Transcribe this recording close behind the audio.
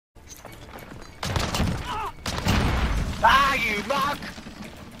Ah, you mug!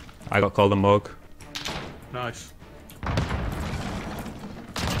 I got called a mug. Nice.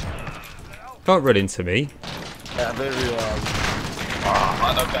 Don't run into me. Yeah, very well.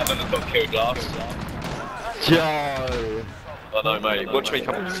 I don't got killed last. Joe! I know, mate. Watch me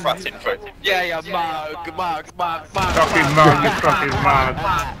come ratting through. Yeah, mug. Fucking mug, you fucking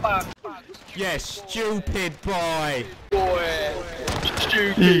mug. Yeah, stupid boy.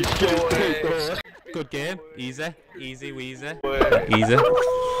 Stupid boy. Good game. Easy. Easy, wheezy. Boy. Easy.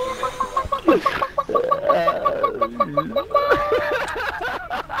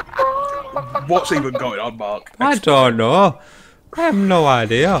 What's even going on, Mark? I don't know. I have no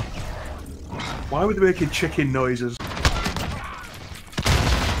idea. Why were they making chicken noises?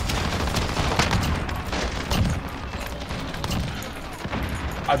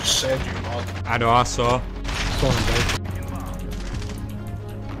 I just saved you, Mark. I know, I saw. Go on, Dave.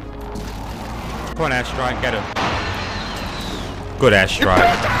 Come on, airstrike, get him. Good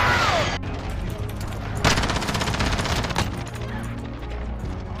airstrike.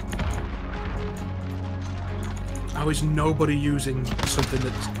 How is nobody using something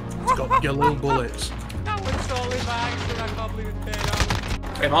that's got yellow bullets? That was totally mine, so I can't believe it paid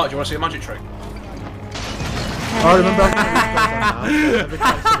out. Hey Mark, do you want to see a magic trick? I remember every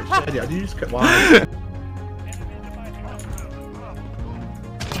time someone said it, I just kept why.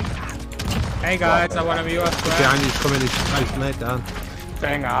 Hey guys, I want to be your friend. Behind you's coming, he's nice mate down.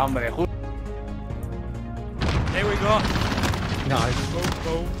 Venga, hombre. Here we go. Nice. Boom,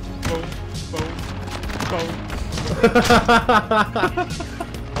 boom, boom, boom, boom.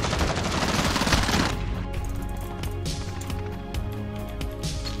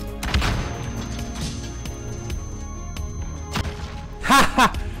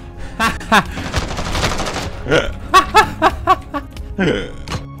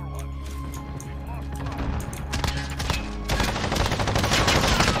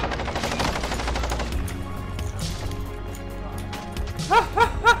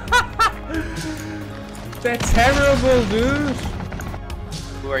 They're terrible, dude.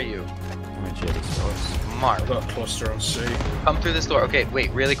 Who are you? I'm in Jerry's house. Mark. I've got a cluster on C. Come through this door. Okay, wait,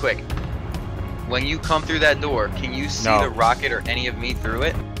 really quick. When you come through that door, can you see No. the rocket or any of me through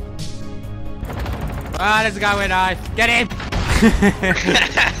it? Ah, there's a guy with a knife. Get him!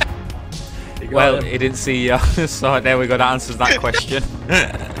 Well, he didn't see you, so there we go. That answers that question.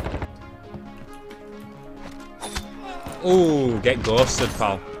 Ooh, get ghosted,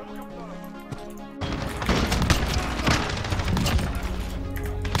 pal.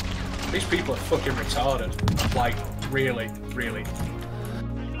 These people are fucking retarded. Like, really, really.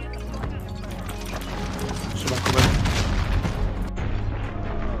 Someone come in.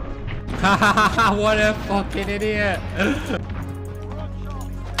 What a fucking idiot!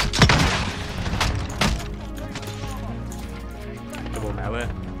 Double melee.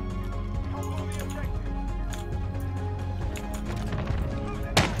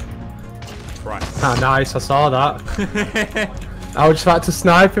 Right. Ah, nice, I saw that. I was just about to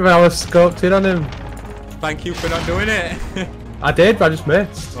snipe him and I was scoped in on him. Thank you for not doing it. I did, but I just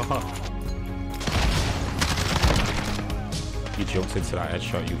missed. You jumped into that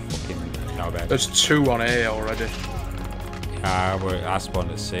headshot, you fucking no bad. There's 2 on A already. I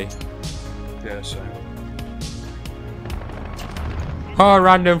spawned at C. Yeah, so. Oh,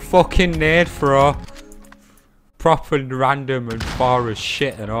 random fucking nade throw. Proper random and far as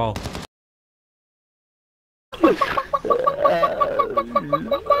shit and all.